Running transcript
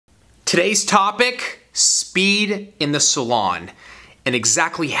Today's topic, speed in the salon. And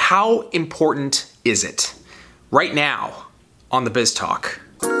exactly how important is it? Right now on the Biz Talk.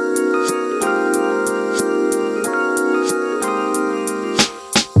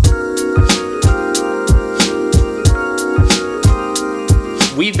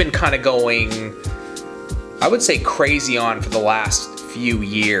 We've been kind of going, I would say, crazy on for the last few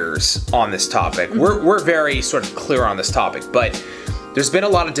years on this topic. We're very sort of clear on this topic, but there's been a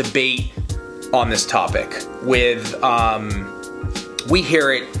lot of debate on this topic with, we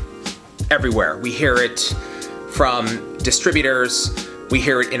hear it everywhere. We hear it from distributors, we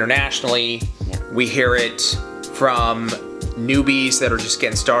hear it internationally, we hear it from newbies that are just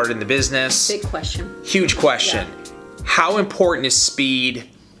getting started in the business. Big question. Huge question. Yeah. How important is speed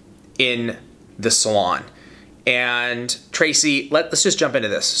in the salon? And Tracy, let's just jump into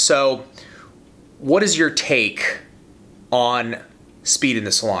this. So what is your take on speed in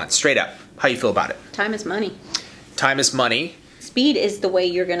the salon? Straight up, how you feel about it? Time is money. Time is money. Speed is the way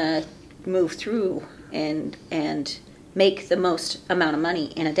you're gonna move through and make the most amount of money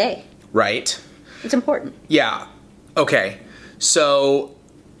in a day. Right. It's important. Yeah. Okay. So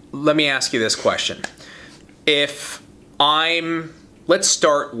let me ask you this question. Let's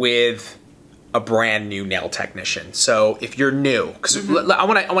start with a brand new nail technician. So if you're new, because I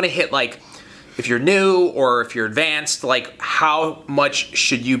want to hit, like, if you're new or if you're advanced, like, how much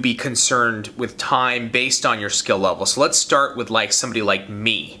should you be concerned with time based on your skill level? So let's start with, like, somebody like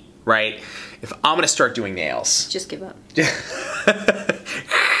me, right? If I'm gonna start doing nails, just give up.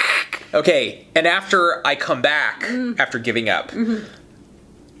 Okay, and after I come back after giving up,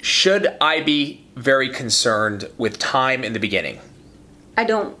 should I be very concerned with time in the beginning? I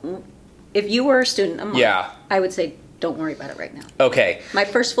don't. If you were a student of mine, I would say don't worry about it right now. Okay. My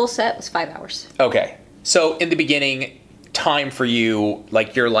first full set was 5 hours. Okay. So in the beginning, time for you,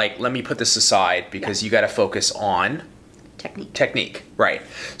 like, you're like, let me put this aside because you got to focus on technique. Technique, right.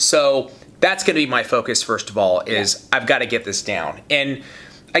 So that's going to be my focus first of all, is I've got to get this down. And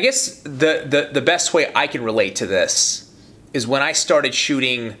I guess the best way I can relate to this is when I started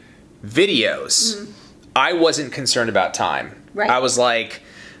shooting videos, I wasn't concerned about time. Right. I was like,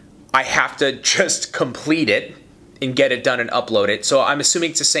 I have to just complete it and get it done and upload it. So I'm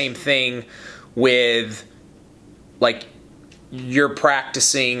assuming it's the same thing with, like, you're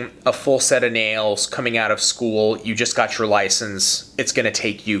practicing a full set of nails coming out of school, you just got your license, it's gonna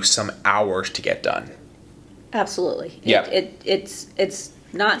take you some hours to get done. Absolutely. Yeah. It's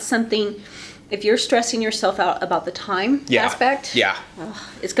not something, if you're stressing yourself out about the time aspect,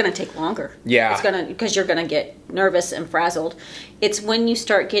 it's going to take longer. Yeah. It's going to, because you're going to get nervous and frazzled. It's when you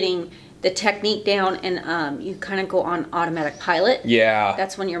start getting the technique down and you kind of go on automatic pilot. Yeah.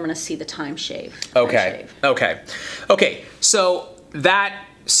 That's when you're going to see the time shave. Okay. Okay. So that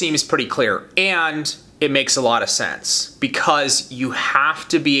seems pretty clear, and it makes a lot of sense because you have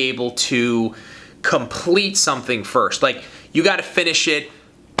to be able to complete something first. Like, you got to finish it.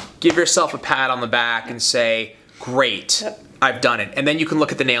 Give yourself a pat on the back and say, great, I've done it. And then you can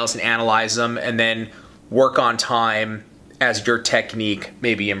look at the nails and analyze them and then work on time as your technique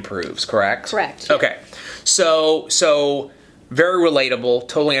maybe improves, correct? Correct. Yeah. Okay. So very relatable,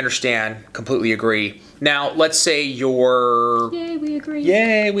 totally understand, completely agree. Now, let's say you're... Yay, we agree.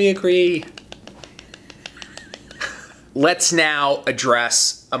 Yay, we agree. Let's now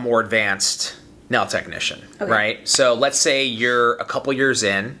address a more advanced nail technician, right? So let's say you're a couple years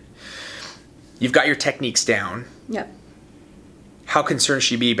in, you've got your techniques down. Yep. How concerned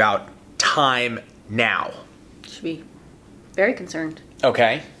should you be about time now? Should be very concerned.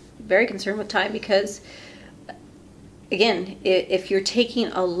 Okay. Very concerned with time because, again, if you're taking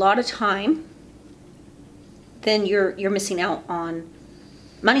a lot of time, then you're missing out on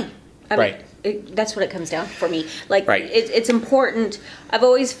money. I mean, that's what it comes down for me. Like, it's important. I've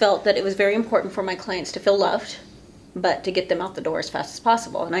always felt that it was very important for my clients to feel loved, but to get them out the door as fast as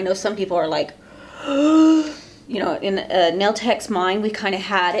possible. And I know some people are like, you know, in nail tech's mind, we kind of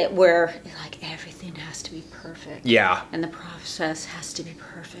had it where, like, everything has to be perfect. Yeah. And the process has to be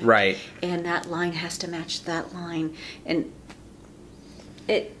perfect. Right. And that line has to match that line. And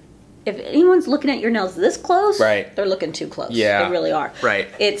if anyone's looking at your nails this close, they're looking too close. Yeah. They really are. Right.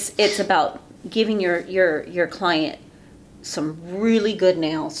 It's about giving your client some really good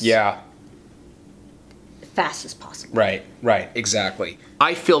nails. Yeah. Fast as possible. Right, exactly.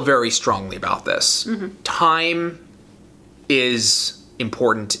 I feel very strongly about this. Time is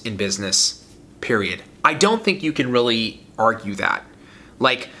important in business, period. I don't think you can really argue that.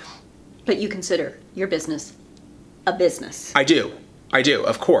 Like, but you consider your business a business. I do,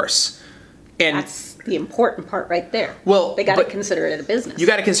 of course. And the important part right there. Well, they got to consider it a business. You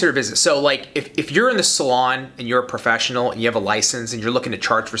got to consider business. So like if you're in the salon and you're a professional and you have a license and you're looking to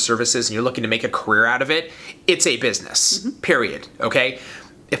charge for services and you're looking to make a career out of it, it's a business, period, okay?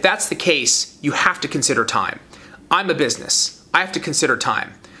 If that's the case, you have to consider time. I'm a business. I have to consider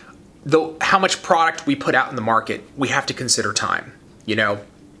time. Though how much product we put out in the market, we have to consider time, you know?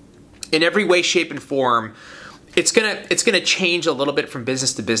 In every way, shape, and form, it's gonna change a little bit from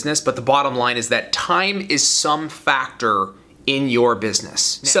business to business, but the bottom line is that time is some factor in your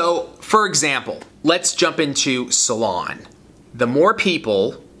business. So, for example, let's jump into salon. The more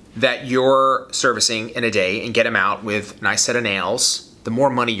people that you're servicing in a day and get them out with a nice set of nails, the more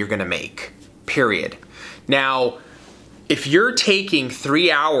money you're gonna make, period. Now, if you're taking 3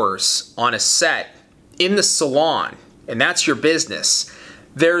 hours on a set in the salon, and that's your business,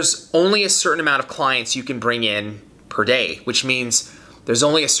 there's only a certain amount of clients you can bring in per day, which means there's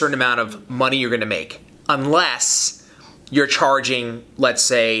only a certain amount of money you're gonna make, unless you're charging, let's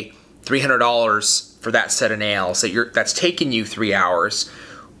say, $300 for that set of nails that's taking you 3 hours.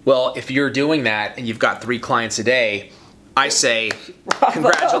 Well, if you're doing that and you've got 3 clients a day, I say,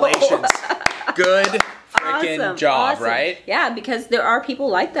 congratulations, good freaking job, right? Yeah, because there are people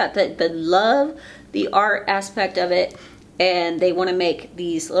like that love the art aspect of it, and they want to make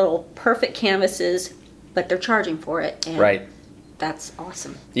these little perfect canvases, but they're charging for it. And right. That's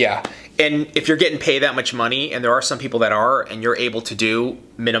awesome. Yeah, and if you're getting paid that much money, and there are some people that are, and you're able to do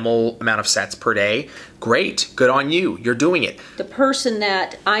minimal amount of sets per day, great, good on you, you're doing it. The person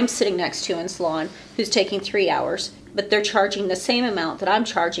that I'm sitting next to in salon, who's taking 3 hours, but they're charging the same amount that I'm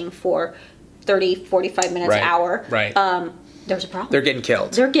charging for 30, 45 minutes, hour. Right. There's a problem. They're getting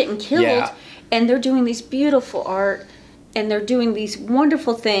killed. They're getting killed, yeah. And they're doing these beautiful art, and they're doing these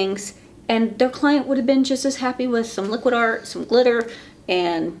wonderful things, and their client would have been just as happy with some liquid art, some glitter,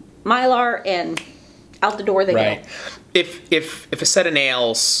 and Mylar, and out the door they go. If a set of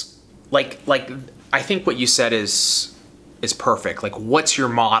nails, like I think what you said is perfect. Like, what's your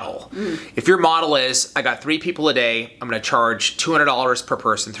model? If your model is, I got 3 people a day, I'm gonna charge $200 per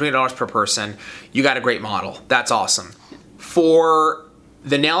person, $300 per person, you got a great model. That's awesome. For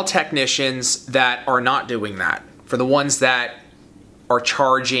the nail technicians that are not doing that, for the ones that are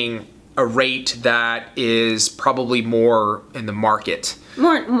charging a rate that is probably more in the market.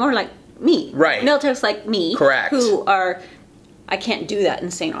 More like me. Right. Nail techs like me. Correct. Who are, I can't do that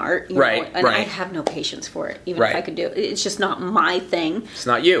insane art. You right, know, and right. I have no patience for it, even if I could do it. It's just not my thing. It's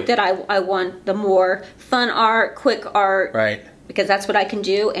not you. That I want the more fun art, quick art. Right. Because that's what I can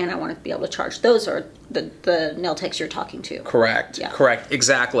do, and I want to be able to charge. Those are the nail techs you're talking to. Correct. Yeah. Correct.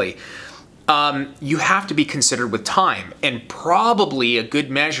 Exactly. You have to be considered with time, and probably a good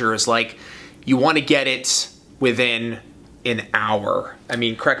measure is like you want to get it within an hour. I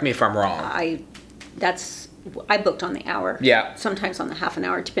mean, correct me if I'm wrong. I booked on the hour. Yeah. Sometimes on the half an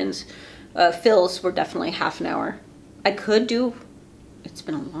hour. It depends. Fills were definitely half an hour. I could do. It's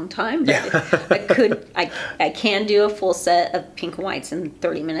been a long time, but yeah. I can do a full set of pink and whites in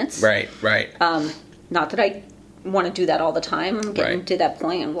 30 minutes. Right. Right. Not that I want to do that all the time. I'm getting to that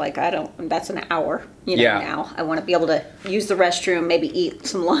point. I'm like, that's an hour, now. I want to be able to use the restroom, maybe eat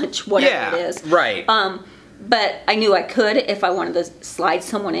some lunch, whatever it is. Right. But I knew I could if I wanted to slide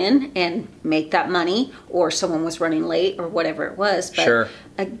someone in and make that money, or someone was running late or whatever it was. But sure.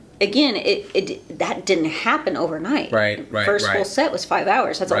 Again, that didn't happen overnight. Right. First full set was 5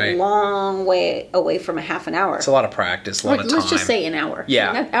 hours. That's a long way away from a half an hour. It's a lot of practice, a lot of time. Let's just say an hour.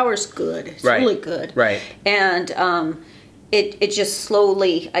 Yeah. An hour's good. It's really good. Right. And it just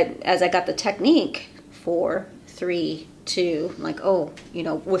slowly, as I got the technique, 4, 3, 2, I'm like,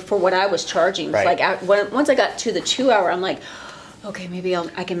 for what I was charging. It's like once I got to the 2 hour, I'm like, okay, maybe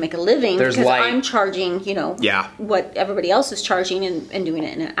I can make a living because I'm charging, what everybody else is charging and doing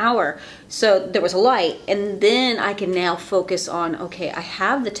it in an hour. So there was a light, and then I can now focus on, okay, I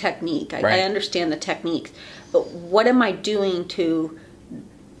have the technique. I understand the techniques, but what am I doing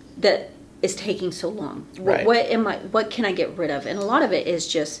that is taking so long? Right. What can I get rid of? And a lot of it is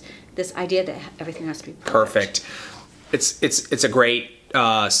just this idea that everything has to be perfect. It's a great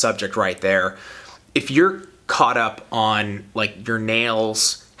subject right there. If you're caught up on like your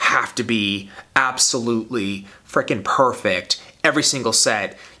nails have to be absolutely freaking perfect every single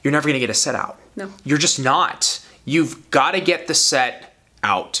set, you're never gonna get a set out. No. You're just not. You've got to get the set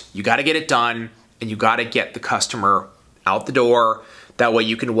out. You got to get it done, and you got to get the customer out the door. That way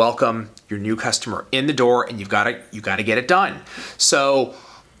you can welcome your new customer in the door, and you got to get it done. So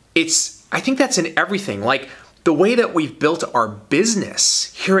I think that's in everything. Like, the way that we've built our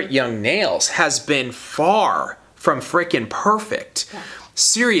business here at Young Nails has been far from freaking perfect. Yeah.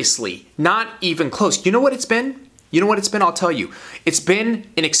 Seriously, not even close. You know what it's been? You know what it's been? I'll tell you. It's been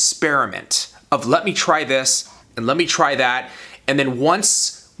an experiment of let me try this and let me try that. And then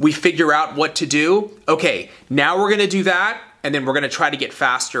once we figure out what to do, okay, now we're gonna do that, and then we're gonna try to get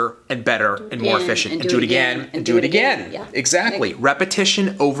faster and better and more efficient, and do it again, and do it again. Yeah. Exactly.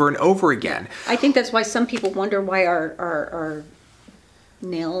 Repetition over and over again. I think that's why some people wonder why our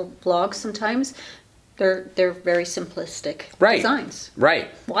nail vlogs sometimes, they're very simplistic designs. Right.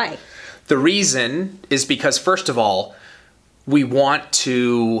 Why? The reason is because, first of all, we want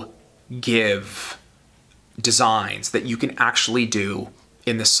to give designs that you can actually do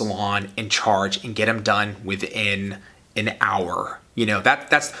in the salon and charge and get them done within an hour. You know,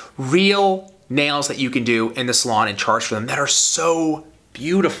 that's real nails that you can do in the salon and charge for them that are so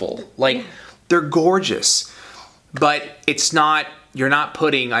beautiful. Like, they're gorgeous. But it's not, you're not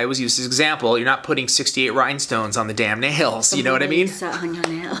putting, I always use this example, you're not putting 68 rhinestones on the damn nails. You know what I mean? On your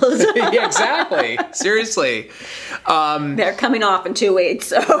nails. Yeah, exactly. Seriously. They're coming off in 2 weeks,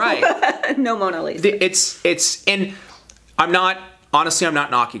 so right. No Mona Lisa. It's, and I'm not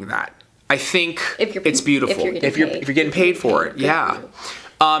knocking that. I think it's beautiful if you're getting paid for it. Yeah.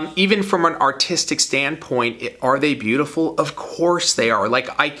 Even from an artistic standpoint, are they beautiful? Of course they are. Like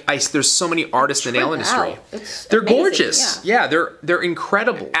there's so many artists in the nail industry. They're amazing. Gorgeous. Yeah, they're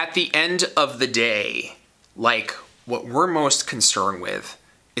incredible. At the end of the day, like, what we're most concerned with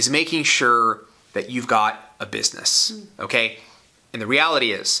is making sure that you've got a business. Okay? And the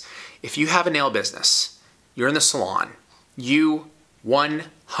reality is, if you have a nail business, you're in the salon, you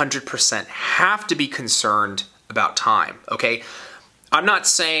 100% have to be concerned about time. Okay? I'm not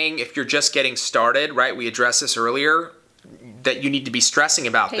saying if you're just getting started, right? We addressed this earlier, that you need to be stressing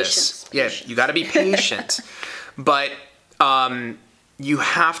about this. Yeah, you got to be patient. But you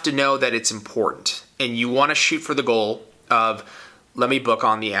have to know that it's important. And you want to shoot for the goal of, let me book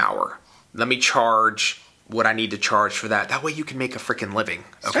on the hour. Let me charge what I need to charge for that. That way you can make a freaking living,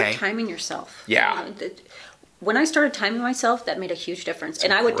 okay? Start timing yourself. Yeah. When I started timing myself, that made a huge difference.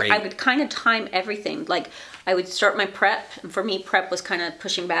 And I would kind of time everything. Like, I would start my prep, and for me, prep was kind of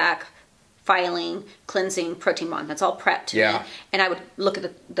pushing back, filing, cleansing, protein bond. That's all prep to me. And I would look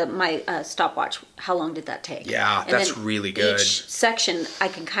at my stopwatch. How long did that take? Yeah, and that's really good. Each section, I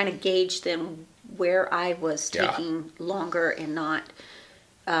can kind of gauge then where I was taking longer and not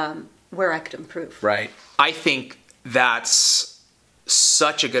where I could improve. Right. I think that's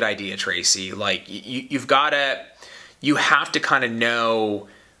such a good idea, Tracy. Like, you have to kind of know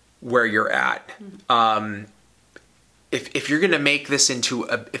where you're at. If you're going to make this into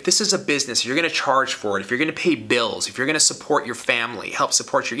if this is a business, you're going to charge for it, if you're going to pay bills, if you're going to support your family, help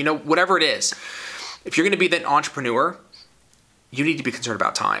support your, whatever it is, if you're going to be that entrepreneur, you need to be concerned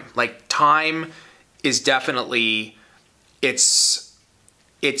about time. Like, time is definitely, it's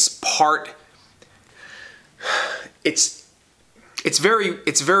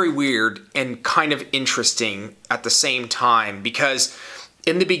very weird and kind of interesting at the same time, because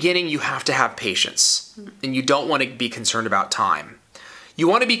in the beginning you have to have patience and you don't want to be concerned about time. You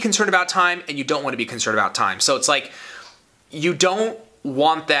want to be concerned about time and you don't want to be concerned about time. So it's like, you don't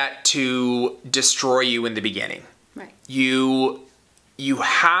want that to destroy you in the beginning. Right. You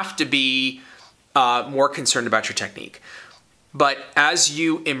have to be more concerned about your technique. But as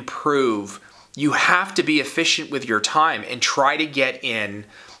you improve, you have to be efficient with your time and try to get in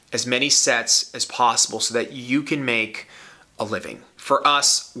as many sets as possible so that you can make a living. For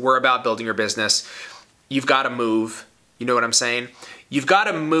us, we're about building your business. You've got to move. You know what I'm saying? You've got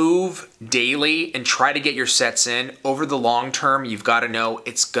to move daily and try to get your sets in. Over the long term, you've got to know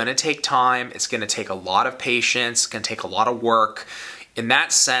it's going to take time. It's going to take a lot of patience. It's going to take a lot of work. In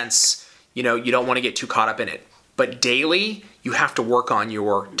that sense, you don't want to get too caught up in it. But daily, you have to work on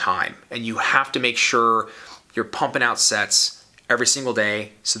your time, and you have to make sure you're pumping out sets every single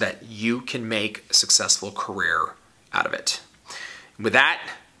day so that you can make a successful career out of it. And with that, I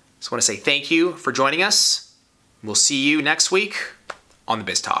just want to say thank you for joining us. We'll see you next week on the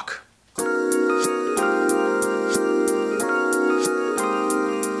Biz Talk.